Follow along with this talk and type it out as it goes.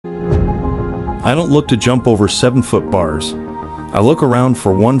I don't look to jump over 7-foot bars. I look around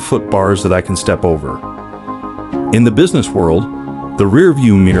for 1-foot bars that I can step over. In the business world, the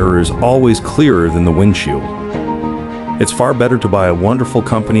rearview mirror is always clearer than the windshield. It's far better to buy a wonderful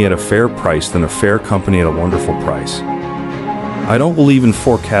company at a fair price than a fair company at a wonderful price. I don't believe in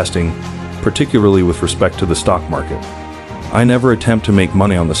forecasting, particularly with respect to the stock market. I never attempt to make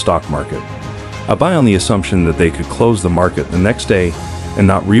money on the stock market. I buy on the assumption that they could close the market the next day and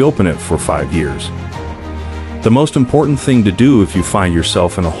not reopen it for 5 years. The most important thing to do if you find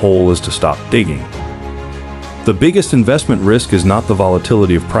yourself in a hole is to stop digging. The biggest investment risk is not the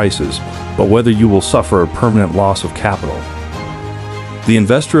volatility of prices, but whether you will suffer a permanent loss of capital. The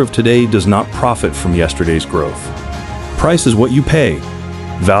investor of today does not profit from yesterday's growth. Price is what you pay.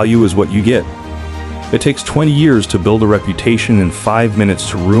 Value is what you get. It takes 20 years to build a reputation and 5 minutes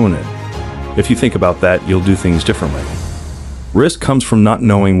to ruin it. If you think about that, you'll do things differently. Risk comes from not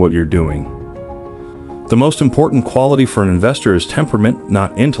knowing what you're doing. The most important quality for an investor is temperament,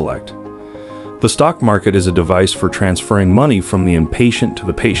 not intellect. The stock market is a device for transferring money from the impatient to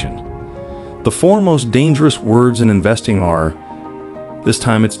the patient. The 4 most dangerous words in investing are, "This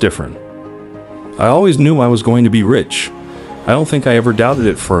time it's different." I always knew I was going to be rich. I don't think I ever doubted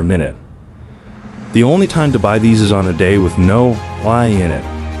it for a minute. The only time to buy these is on a day with no why in it.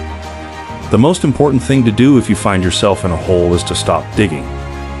 The most important thing to do if you find yourself in a hole is to stop digging.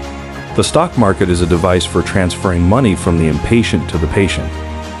 The stock market is a device for transferring money from the impatient to the patient.